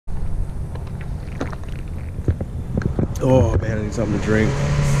Oh man, I need something to drink.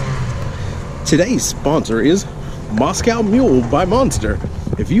 Today's sponsor is Moscow Mule by Monster.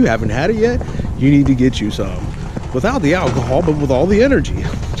 If you haven't had it yet, you need to get you some. Without the alcohol, but with all the energy.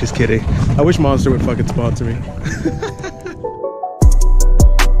 Just kidding. I wish Monster would fucking sponsor me.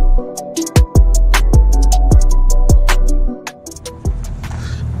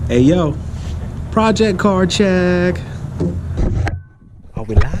 Hey yo, project car check. Are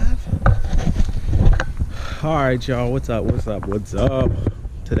we live? All right, y'all, what's up?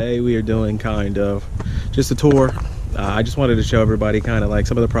 Today we are doing kind of just a tour. I just wanted to show everybody kind of like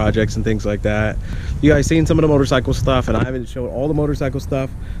some of the projects and things like that. You guys seen some of the motorcycle stuff, and I haven't shown all the motorcycle stuff.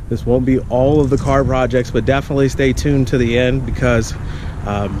 This won't be all of the car projects, but definitely stay tuned to the end because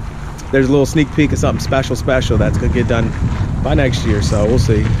there's a little sneak peek of something special that's gonna get done by next year, so we'll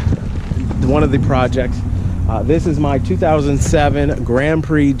see. One of the projects, this is my 2007 Grand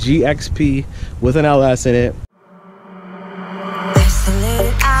Prix GXP with an LS in it.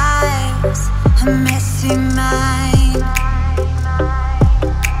 Isolated eyes, a messy mind.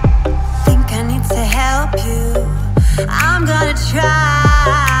 Think I need to help you, I'm gonna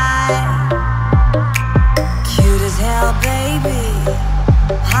try. Cute as hell, baby,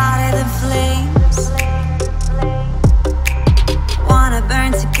 hotter than flames. Wanna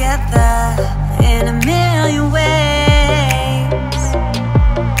burn together in a million ways.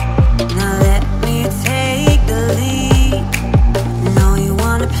 Now let me take the lead. Know you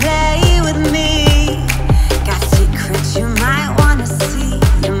wanna play with me. Got secrets you might wanna see.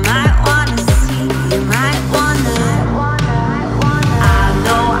 You might wanna see. You might wanna. I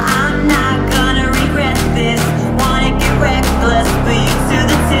know I'm not gonna regret this. Wanna get reckless, put you to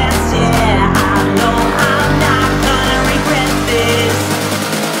the test, yeah. I know I'm not gonna regret this.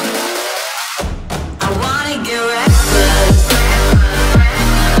 I wanna get reckless.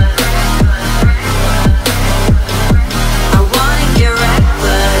 I wanna get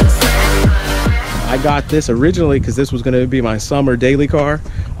reckless. I got this originally because this was going to be my summer daily car.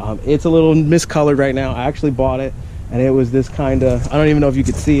 It's a little miscolored right now. I actually bought it, and it was this kind of, I don't even know if you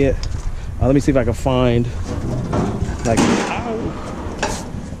could see it. Let me see if I can find, like, I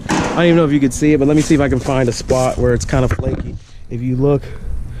don't even know if you could see it, but let me see if I can find a spot where it's kind of flaky. If you look,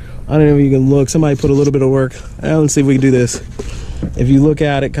 I don't know if you can look, somebody put a little bit of work. Let's see if we can do this. If you look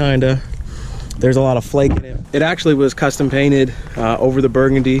at it, kind of, there's a lot of flake in it. It actually was custom painted over the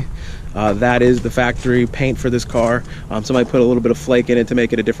burgundy. That is the factory paint for this car. Somebody put a little bit of flake in it to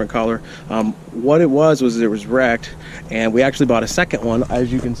make it a different color. What it was it was wrecked, and we actually bought a second one,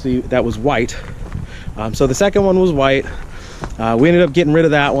 as you can see, that was white. So the second one was white. We ended up getting rid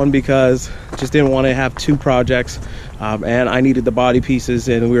of that one because just didn't want to have two projects, and I needed the body pieces,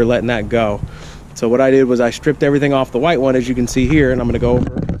 and we were letting that go. So what I did was I stripped everything off the white one, as you can see here, and I'm going to go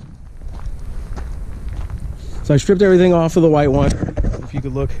over. So I stripped everything off of the white one, if you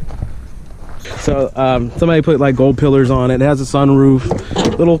could look. So somebody put like gold pillars on it. It has a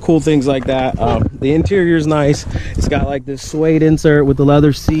sunroof, little cool things like that. The interior is nice. It's got like this suede insert with the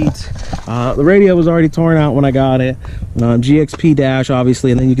leather seats. The radio was already torn out when I got it. GXP dash,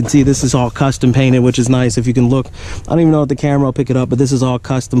 obviously, and then you can see this is all custom painted, which is nice. If you can look, I don't even know if the camera will pick it up, but this is all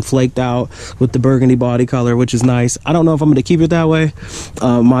custom flaked out with the burgundy body color, which is nice. I don't know if I'm going to keep it that way.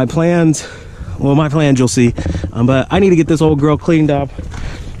 My plans you'll see, but I need to get this old girl cleaned up.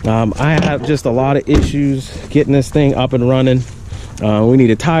 I have just a lot of issues getting this thing up and running. We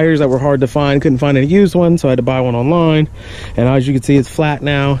needed tires that were hard to find, couldn't find any used ones, so I had to buy one online. And as you can see, it's flat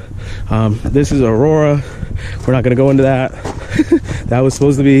now. This is Aurora. We're not going to go into that. That was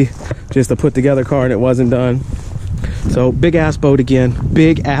supposed to be just a put together car, and it wasn't done. So big ass boat again,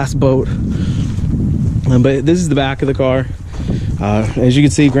 big ass boat. But this is the back of the car. As you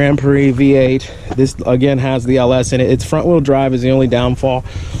can see, Grand Prix V8. This again has the LS in it. Its front wheel drive is the only downfall.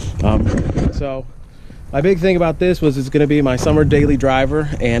 So my big thing about this was it's going to be my summer daily driver,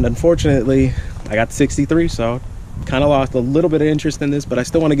 and unfortunately I got 63, so kind of lost a little bit of interest in this, but I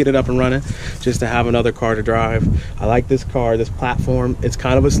still want to get it up and running just to have another car to drive. I like this car, this platform. It's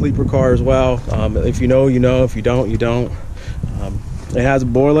kind of a sleeper car as well. If you know, you know. If you don't, you don't. It has a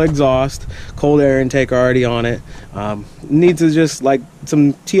Borla exhaust, cold air intake already on it. Needs just like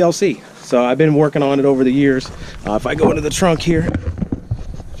some TLC. So I've been working on it over the years. If I go into the trunk here,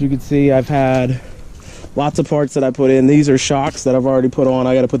 as you can see, I've had lots of parts that I put in. These are shocks that I've already put on.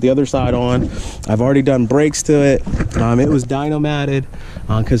 I got to put the other side on. I've already done brakes to it. It was dyno-matted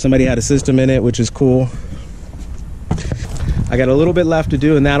because somebody had a system in it, which is cool. I got a little bit left to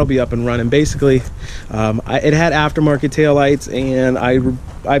do, and that'll be up and running. Basically, it had aftermarket taillights, and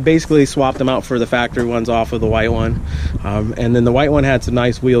I basically swapped them out for the factory ones off of the white one. And then the white one had some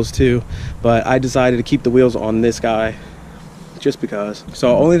nice wheels too, but I decided to keep the wheels on this guy just because.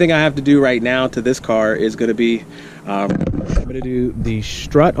 So only thing I have to do right now to this car is going to be I'm going to do the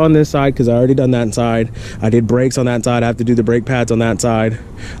strut on this side because I already done that inside. I did brakes on that side. I have to do the brake pads on that side.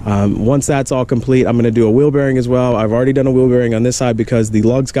 Once that's all complete, I'm going to do a wheel bearing as well. I've already done a wheel bearing on this side because the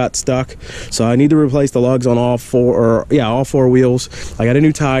lugs got stuck, so I need to replace the lugs on all four wheels. I got a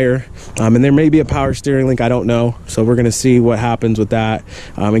new tire, and there may be a power steering link, I don't know, so we're going to see what happens with that,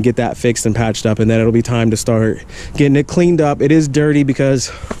 and get that fixed and patched up, and then it'll be time to start getting it cleaned up. It is dirty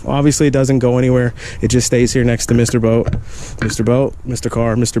because obviously it doesn't go anywhere. It just stays here next to Mr. Boat, Mr. Boat, Mr.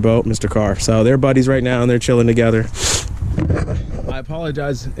 Car, Mr. Boat, Mr. Car. So they're buddies right now and they're chilling together. I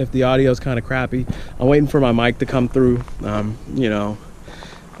apologize if the audio is kind of crappy. I'm waiting for my mic to come through. You know,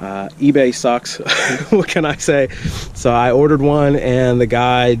 eBay sucks. What can I say? So I ordered one and the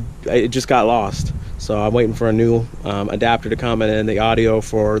guy, it just got lost. So I'm waiting for a new adapter to come, and then the audio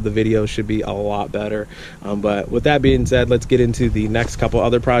for the video should be a lot better. But with that being said, let's get into the next couple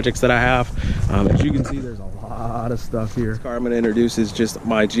other projects that I have. As you can see, there's a lot of stuff here. This car I'm going to introduce is just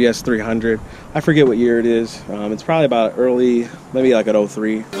my GS300. I forget what year it is. It's probably about early, maybe like an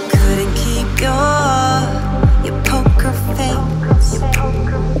 03. Couldn't keep your poker face.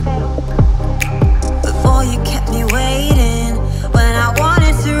 But boy, you kept me waiting when I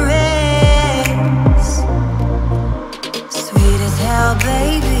wanted to race. Sweet as hell,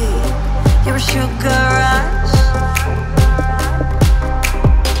 baby, you're a sugar rush.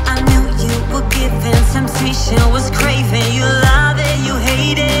 I knew you were giving temptation, was craving. You love it, you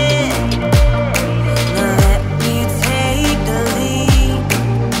hate it. Now let me take the lead.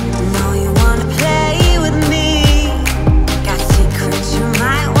 Know you wanna play with me. Got secrets you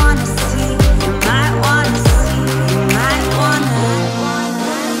might wanna see. You might wanna see. You might wanna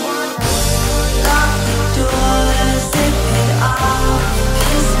lock the door, zip it off,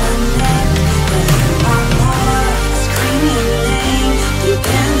 kiss my neck, but you want more. Scream your name deep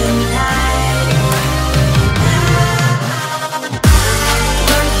in the night.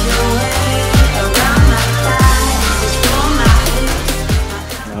 Work your way around my thighs, pull my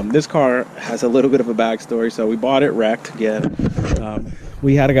hips. This car has a little bit of a backstory. So we bought it wrecked again.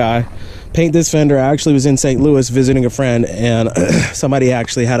 We had a guy paint this fender. I actually was in St. Louis visiting a friend, and somebody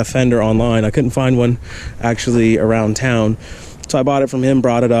actually had a fender online. I couldn't find one actually around town, so I bought it from him,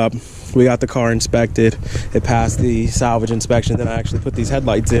 brought it up. We got the car inspected. It passed the salvage inspection. Then I actually put these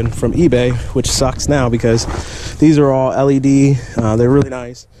headlights in from eBay, which sucks now because these are all LED. They're really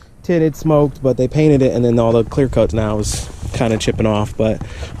nice, tinted, smoked, but they painted it, and then all the clear coats now is kind of chipping off. But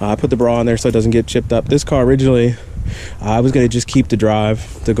I put the bra on there so it doesn't get chipped up. This car originally, I was going to just keep the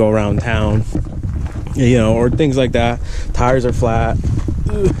drive to go around town, you know, or things like that. Tires are flat.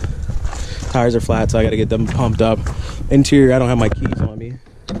 Ugh. Tires are flat, so I got to get them pumped up. Interior, I don't have my keys on me.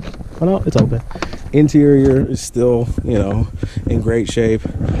 Oh no, it's open. Interior is still, you know, in great shape.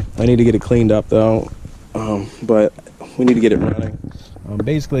 I need to get it cleaned up though, but we need to get it running.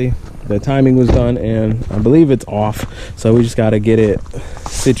 Basically, the timing was done and I believe it's off, so we just got to get it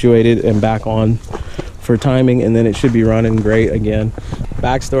situated and back on for timing, and then it should be running great again.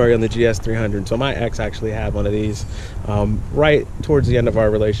 Backstory on the GS300. So my ex actually had one of these right towards the end of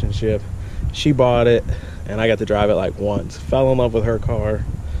our relationship. She bought it and I got to drive it like once. Fell in love with her car,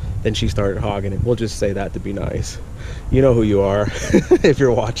 then she started hogging it. We'll just say that to be nice. You know who you are if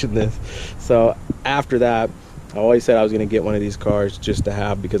you're watching this. So after that, I always said I was going to get one of these cars just to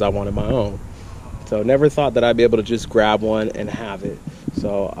have because I wanted my own. So never thought that I'd be able to just grab one and have it.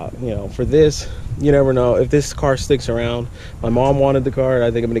 So, you know, for this, you never know. If this car sticks around, my mom wanted the car. I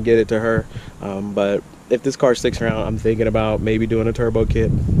think I'm going to get it to her. But if this car sticks around, I'm thinking about maybe doing a turbo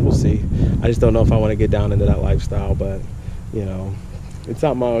kit. We'll see. I just don't know if I want to get down into that lifestyle. But, you know, it's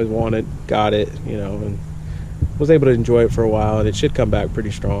something I always wanted, got it, you know, and was able to enjoy it for a while, and it should come back pretty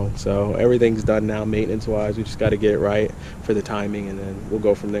strong. So everything's done now maintenance wise. We just got to get it right for the timing, and then we'll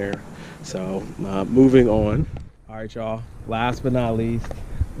go from there. So moving on. All right, y'all, last but not least,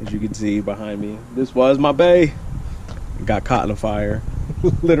 as you can see behind me, this was my bay. It got caught in a fire.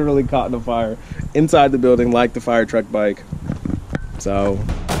 Literally caught in a fire inside the building, like the fire truck bike. So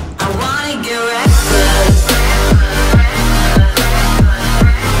I wanna get reckless.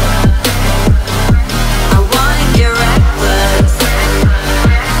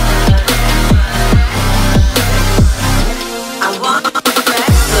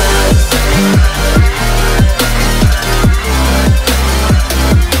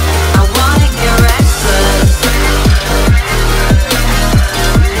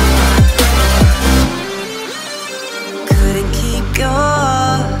 Couldn't keep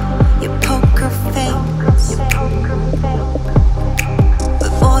your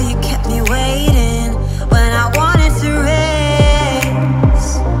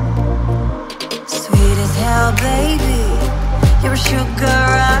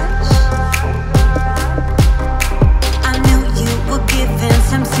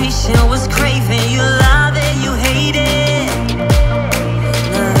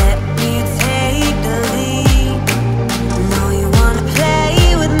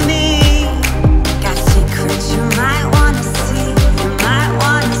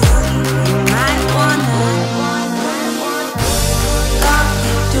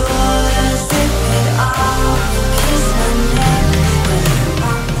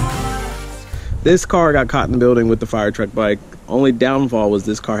This car got caught in the building with the fire truck bike. Only downfall was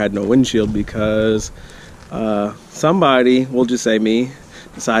this car had no windshield because somebody, we'll just say me,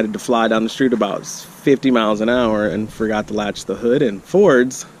 decided to fly down the street about 50 miles an hour and forgot to latch the hood. And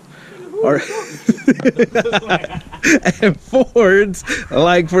Fords and Fords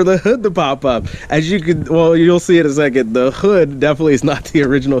like for the hood to pop up. As you could, well, you'll see in a second, the hood definitely is not the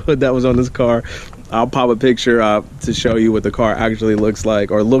original hood that was on this car. I'll pop a picture up to show you what the car actually looks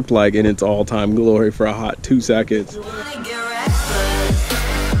like, or looked like in its all-time glory for a hot 2 seconds.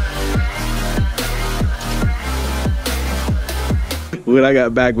 When I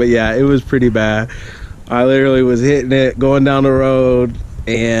got back, but yeah, it was pretty bad. I literally was hitting it, going down the road,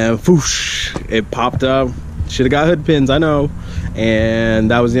 and whoosh, it popped up. Should have got hood pins, I know.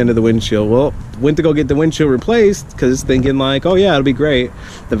 And that was the end of the windshield. Well, went to go get the windshield replaced because thinking like, oh yeah, it'll be great.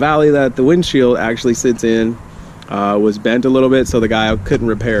 The valley that the windshield actually sits in was bent a little bit, so the guy couldn't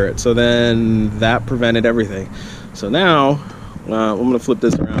repair it. So then that prevented everything. So now I'm gonna flip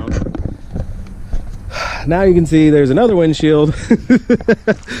this around. Now you can see there's another windshield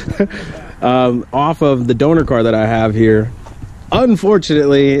off of the donor car that I have here.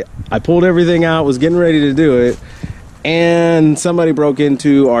 Unfortunately, I pulled everything out, was getting ready to do it, and somebody broke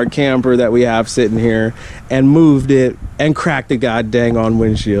into our camper that we have sitting here and moved it and cracked the god dang on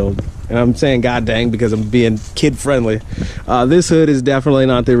windshield. And I'm saying god dang because I'm being kid friendly. This hood is definitely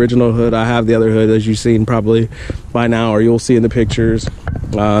not the original hood. I have the other hood, as you've seen probably by now, or you'll see in the pictures.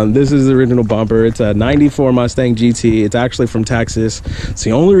 This is the original bumper. It's a 94 Mustang GT. It's actually from Texas. It's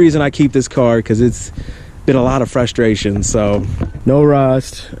the only reason I keep this car, because it's been a lot of frustration. So no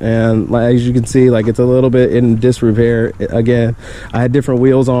rust, and as you can see, like, it's a little bit in disrepair. Again, I had different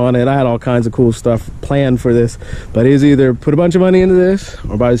wheels on it. I had all kinds of cool stuff planned for this, but it's either put a bunch of money into this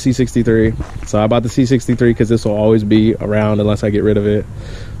or buy the C63. So I bought the C63 because this will always be around unless I get rid of it.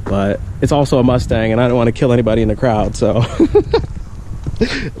 But it's also a Mustang, and I don't want to kill anybody in the crowd, so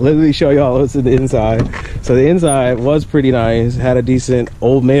let me show y'all what's in the inside. So the inside was pretty nice, had a decent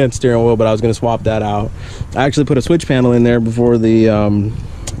old man steering wheel, but I was going to swap that out. I actually put a switch panel in there before the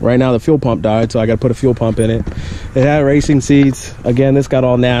right now the fuel pump died, so I got to put a fuel pump in it. It had racing seats. Again, this got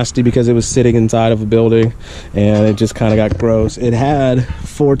all nasty because it was sitting inside of a building and it just kind of got gross. It had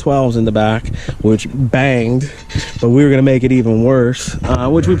 412s in the back, which banged, but we were going to make it even worse,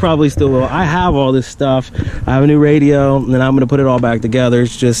 which we probably still will. I have all this stuff. I have a new radio, and then I'm going to put it all back together.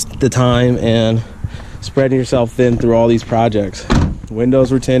 It's just the time and spreading yourself thin through all these projects.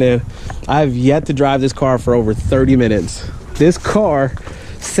 Windows were tinted. I've yet to drive this car for over 30 minutes. This car,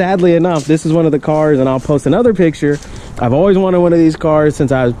 sadly enough, this is one of the cars, and I'll post another picture. I've always wanted one of these cars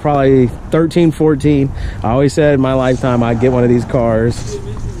since I was probably 13, 14. I always said in my lifetime I'd get one of these cars.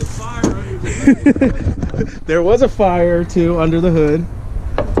 There was a fire or two under the hood.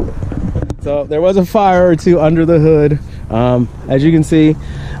 So there was a fire or two under the hood. As you can see,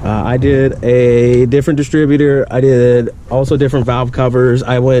 I did a different distributor. I did also different valve covers.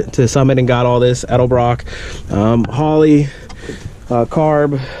 I went to Summit and got all this Edelbrock, Holley,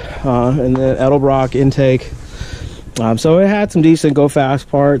 carb, and then Edelbrock intake. So it had some decent go fast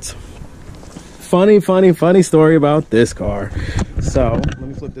parts. Funny story about this car. So let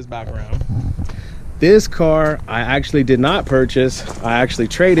me flip this back around. This car I actually did not purchase. I actually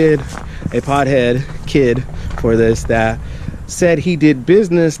traded a pothead kid for this that said he did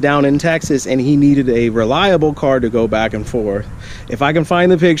business down in Texas and he needed a reliable car to go back and forth. If I can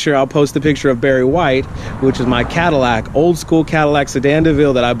find the picture, I'll post the picture of Barry White, which is my Cadillac, old school Cadillac Sedan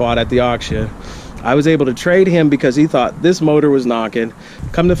DeVille that I bought at the auction. I was able to trade him because he thought this motor was knocking.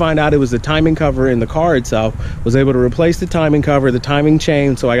 Come to find out, it was the timing cover in the car itself. Was able to replace the timing cover, the timing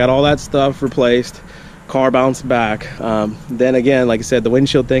chain, so I got all that stuff replaced. Car bounced back. Then again, like I said, the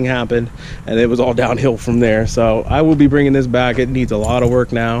windshield thing happened and it was all downhill from there. So I will be bringing this back. It needs a lot of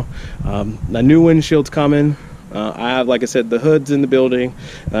work now. A new windshield's coming. I have, like I said, the hoods in the building,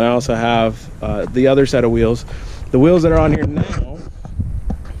 and I also have the other set of wheels. The wheels that are on here now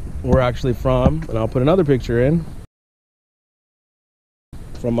were actually from, and I'll put another picture in,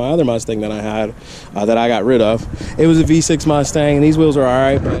 from my other Mustang that I had that I got rid of. It was a V6 Mustang, and these wheels are all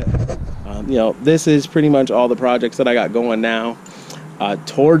right, but you know, this is pretty much all the projects that I got going now.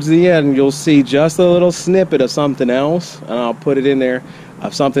 Towards the end, you'll see just a little snippet of something else, and I'll put it in there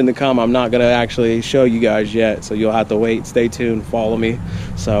of something to come. I'm not going to actually show you guys yet, so you'll have to wait, stay tuned, follow me.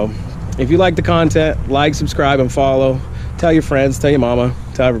 So if you like the content, like, subscribe, and follow. Tell your friends, tell your mama,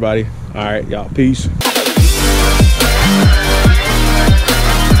 tell everybody. All right, y'all, peace.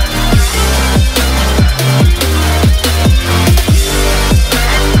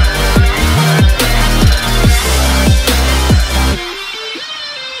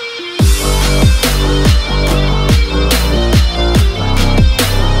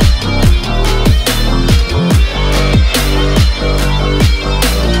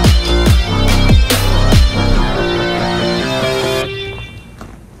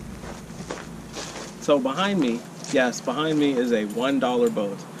 behind me, yes, behind me is a $1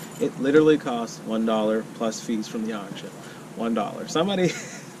 boat. It literally costs $1 plus fees from the auction. $1. Somebody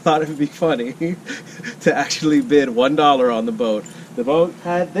thought it would be funny to actually bid $1 on the boat. The boat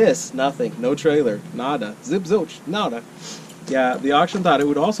had this, nothing, no trailer, nada, zip zilch, nada. Yeah, the auction thought it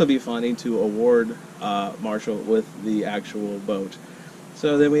would also be funny to award Marshall with the actual boat.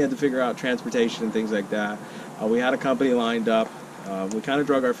 So then we had to figure out transportation and things like that. We had a company lined up. We kind of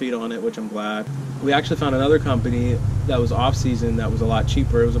drug our feet on it, which I'm glad. We actually found another company that was off-season that was a lot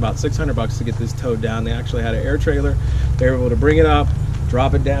cheaper. It was about $600 to get this towed down. They actually had an air trailer. They were able to bring it up,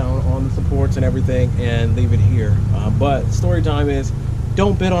 drop it down on the supports and everything, and leave it here. But story time is,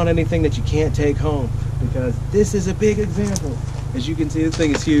 don't bid on anything that you can't take home, because this is a big example. As you can see, this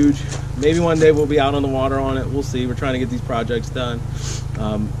thing is huge. Maybe one day we'll be out on the water on it. We'll see. We're trying to get these projects done.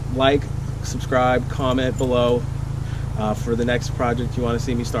 Like, subscribe, comment below for the next project you want to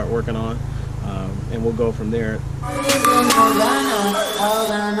see me start working on, and we'll go from there.